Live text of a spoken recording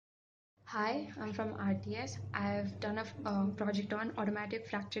Hi, I'm from RTS. I've done a project on automatic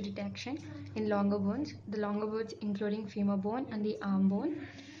fracture detection in longer bones. The longer bones including femur bone and the arm bone.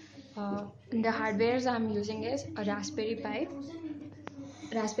 The hardwares I'm using is a Raspberry Pi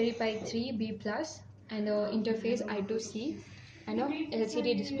 3B Plus, and the interface I2C, and a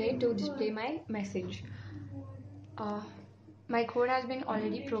LCD display to display my message. Uh, my code has been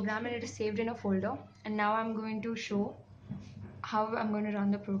already programmed and it is saved in a folder, and now I'm going to show how I'm going to run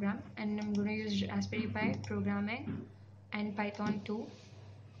the program. And I'm going to use Raspberry Pi programming and Python 2.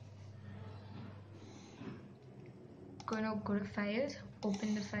 Going to go to files,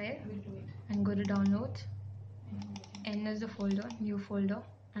 open the file and go to downloads. N is the folder, new folder,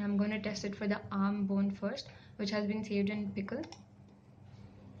 and I'm going to test it for the arm bone first, which has been saved in pickle.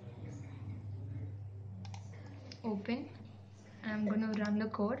 Open, and I'm going to run the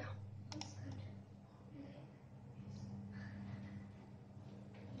code.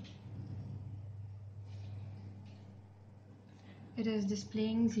 It is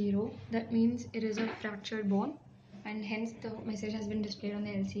displaying 0. That means it is a fractured bone, and hence the message has been displayed on the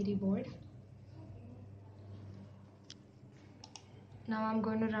LCD board. Now I'm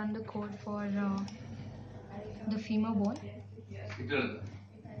going to run the code for the femur bone. I'm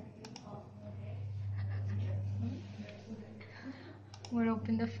going to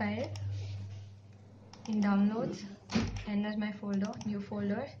open the file in downloads, and there's my folder, new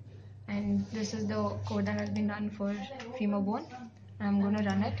folder, and this is the code that has been run for femur bone, and I'm going to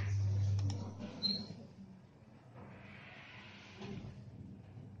run it.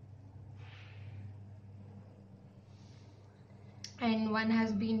 And one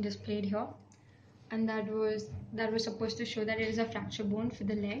has been displayed here, and that was supposed to show that it is a fracture bone for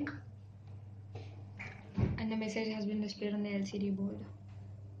the leg, and the message has been displayed on the LCD board.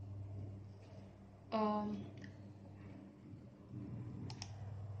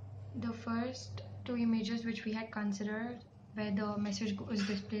 The first two images which we had considered where the message was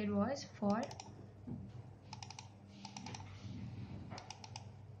displayed was for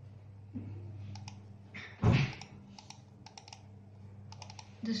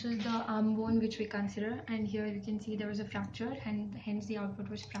this was the arm bone which we consider, and here you can see there was a fracture, and hence the output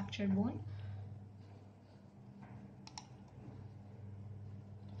was fractured bone.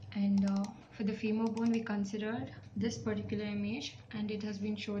 And for the femur bone, we considered this particular image, and it has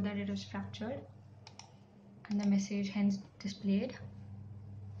been shown that it was fractured, and the message hence displayed.